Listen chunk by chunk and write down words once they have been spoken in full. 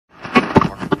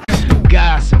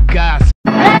gossip.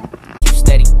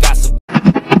 Steady gossip.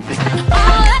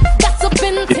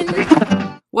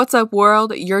 What's up,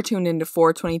 world? You're tuned into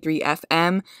 423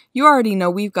 FM. You already know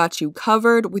we've got you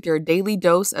covered with your daily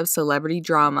dose of celebrity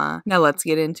drama. Now let's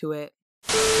get into it.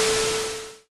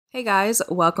 Hey guys,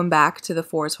 welcome back to the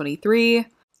 423.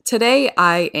 Today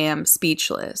I am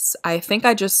speechless. I think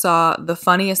I just saw the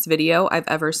funniest video I've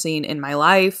ever seen in my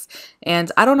life,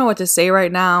 and I don't know what to say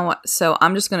right now, so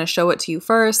I'm just going to show it to you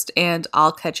first, and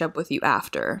I'll catch up with you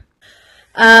after.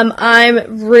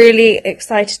 I'm really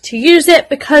excited to use it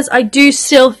because I do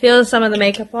still feel some of the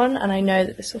makeup on, and I know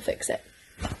that this will fix it.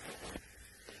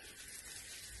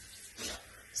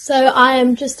 So I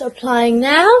am just applying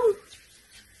now.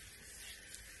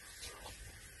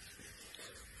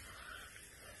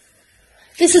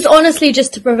 This is honestly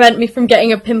just to prevent me from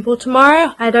getting a pimple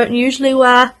tomorrow. I don't usually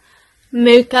wear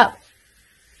makeup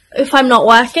if I'm not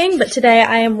working, but today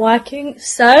I am working,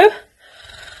 so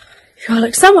you all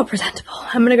look somewhat presentable.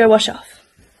 I'm going to go wash it off.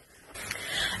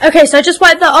 Okay, so I just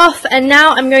wiped that off, and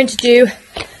now I'm going to do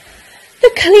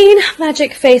the Clean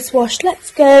Magic Face Wash.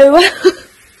 Let's go.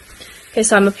 Okay,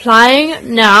 so I'm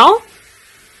applying now.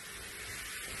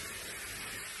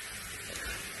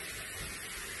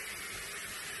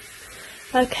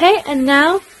 Okay, and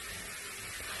now,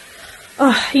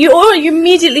 you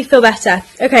immediately feel better.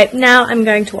 Okay, now I'm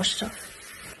going to wash it off.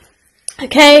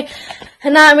 Okay,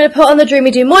 and now I'm going to put on the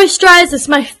Dreamy Do Moisturize. This is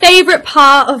my favourite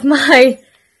part of my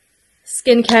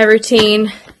skincare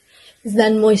routine, is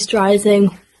then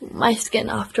moisturising my skin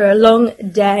after a long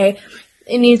day.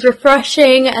 It needs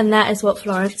refreshing, and that is what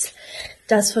Florence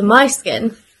does for my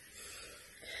skin.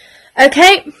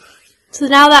 Okay, so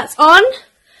now that's on.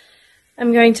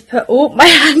 I'm going to put, oh, my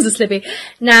hands are slippy.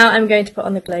 Now I'm going to put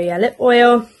on the Glow Yeah Lip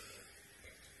Oil.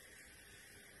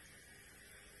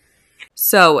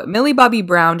 So, Millie Bobby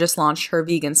Brown just launched her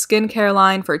vegan skincare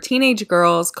line for teenage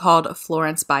girls called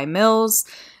Florence by Mills.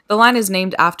 The line is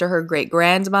named after her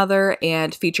great-grandmother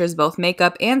and features both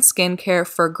makeup and skincare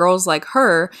for girls like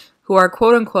her who are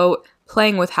quote-unquote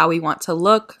playing with how we want to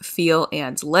look, feel,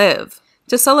 and live.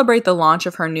 To celebrate the launch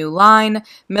of her new line,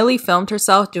 Millie filmed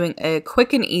herself doing a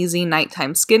quick and easy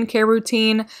nighttime skincare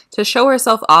routine to show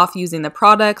herself off using the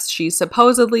products she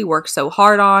supposedly worked so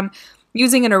hard on,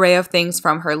 using an array of things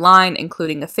from her line,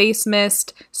 including a face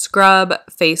mist, scrub,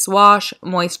 face wash,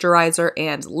 moisturizer,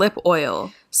 and lip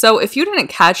oil. So if you didn't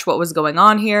catch what was going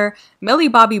on here, Millie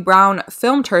Bobby Brown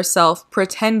filmed herself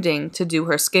pretending to do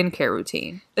her skincare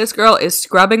routine. This girl is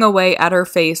scrubbing away at her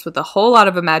face with a whole lot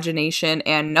of imagination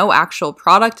and no actual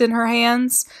product in her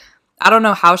hands. I don't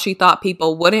know how she thought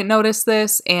people wouldn't notice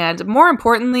this, and more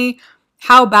importantly,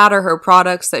 how bad are her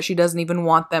products that she doesn't even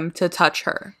want them to touch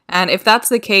her? And if that's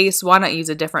the case, why not use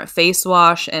a different face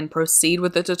wash and proceed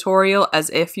with the tutorial as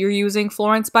if you're using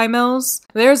Florence by Mills?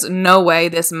 There's no way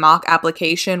this mock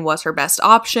application was her best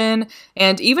option,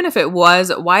 and even if it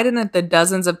was, why didn't the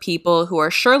dozens of people who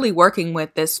are surely working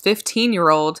with this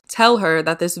 15-year-old tell her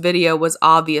that this video was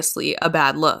obviously a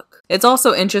bad look? It's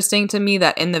also interesting to me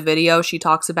that in the video she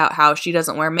talks about how she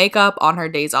doesn't wear makeup on her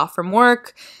days off from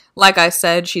work. Like I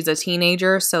said, she's a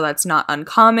teenager, so that's not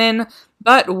uncommon,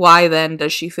 but why then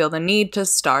does she feel the need to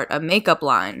start a makeup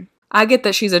line? I get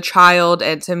that she's a child,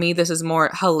 and to me this is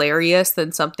more hilarious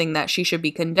than something that she should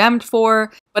be condemned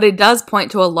for, but it does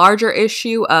point to a larger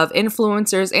issue of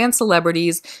influencers and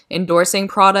celebrities endorsing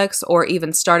products or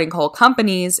even starting whole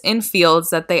companies in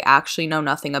fields that they actually know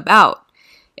nothing about.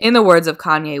 In the words of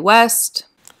Kanye West,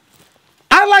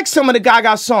 I like some of the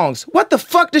Gaga songs. What the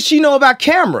fuck does she know about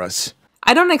cameras?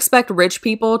 I don't expect rich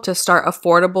people to start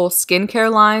affordable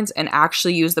skincare lines and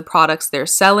actually use the products they're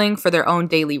selling for their own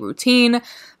daily routine,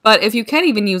 but if you can't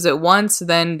even use it once,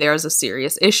 then there's a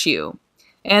serious issue.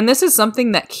 And this is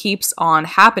something that keeps on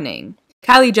happening.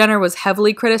 Kylie Jenner was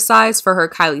heavily criticized for her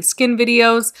Kylie Skin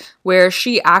videos, where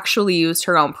she actually used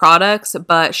her own products,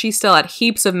 but she still had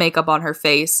heaps of makeup on her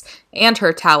face and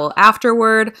her towel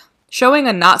afterward, showing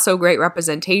a not so great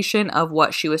representation of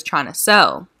what she was trying to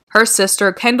sell. Her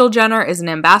sister, Kendall Jenner, is an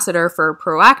ambassador for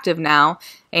Proactive now,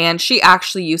 and she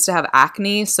actually used to have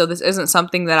acne, so this isn't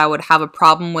something that I would have a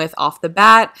problem with off the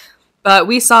bat, but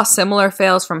we saw similar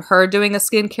fails from her doing a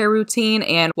skincare routine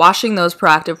and washing those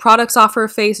Proactive products off her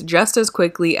face just as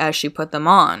quickly as she put them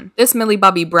on. This Millie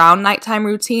Bobby Brown nighttime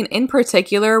routine in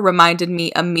particular reminded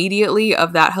me immediately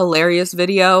of that hilarious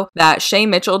video that Shay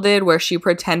Mitchell did where she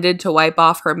pretended to wipe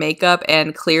off her makeup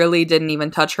and clearly didn't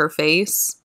even touch her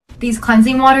face. These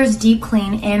cleansing waters deep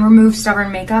clean and remove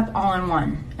stubborn makeup all in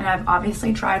one. And I've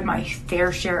obviously tried my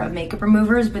fair share of makeup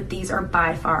removers, but these are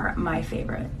by far my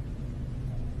favorite.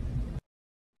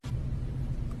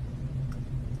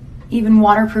 even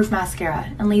waterproof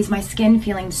mascara, and leaves my skin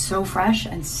feeling so fresh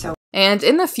and so. And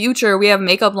in the future, we have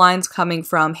makeup lines coming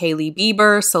from Hailey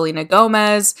Bieber, Selena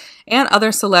Gomez, and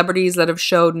other celebrities that have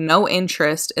showed no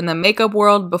interest in the makeup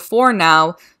world before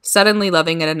now, suddenly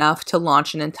loving it enough to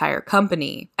launch an entire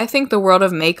company. I think the world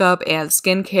of makeup and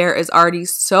skincare is already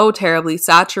so terribly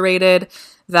saturated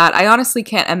that I honestly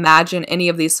can't imagine any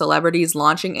of these celebrities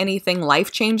launching anything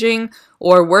life-changing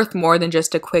or worth more than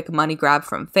just a quick money grab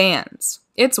from fans.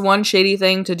 It's one shady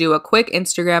thing to do a quick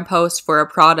Instagram post for a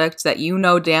product that you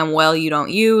know damn well you don't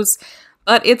use,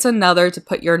 but it's another to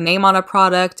put your name on a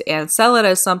product and sell it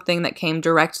as something that came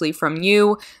directly from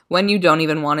you when you don't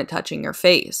even want it touching your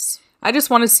face. I just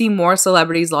want to see more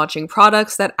celebrities launching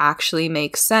products that actually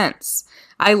make sense.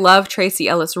 I love Tracee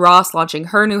Ellis Ross launching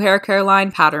her new hair care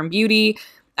line, Pattern Beauty.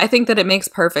 I think that it makes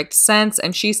perfect sense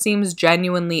and she seems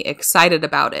genuinely excited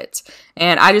about it.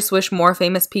 And I just wish more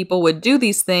famous people would do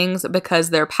these things because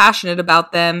they're passionate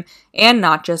about them and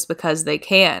not just because they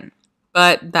can.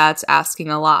 But that's asking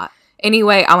a lot.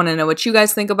 Anyway, I want to know what you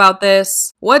guys think about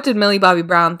this. What did Millie Bobby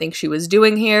Brown think she was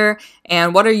doing here?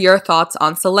 And what are your thoughts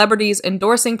on celebrities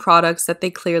endorsing products that they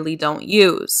clearly don't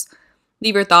use?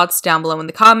 Leave your thoughts down below in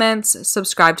the comments,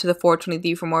 subscribe to the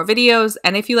 423 for more videos,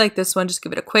 and if you like this one, just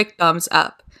give it a quick thumbs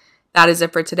up. That is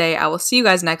it for today. I will see you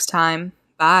guys next time.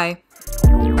 Bye.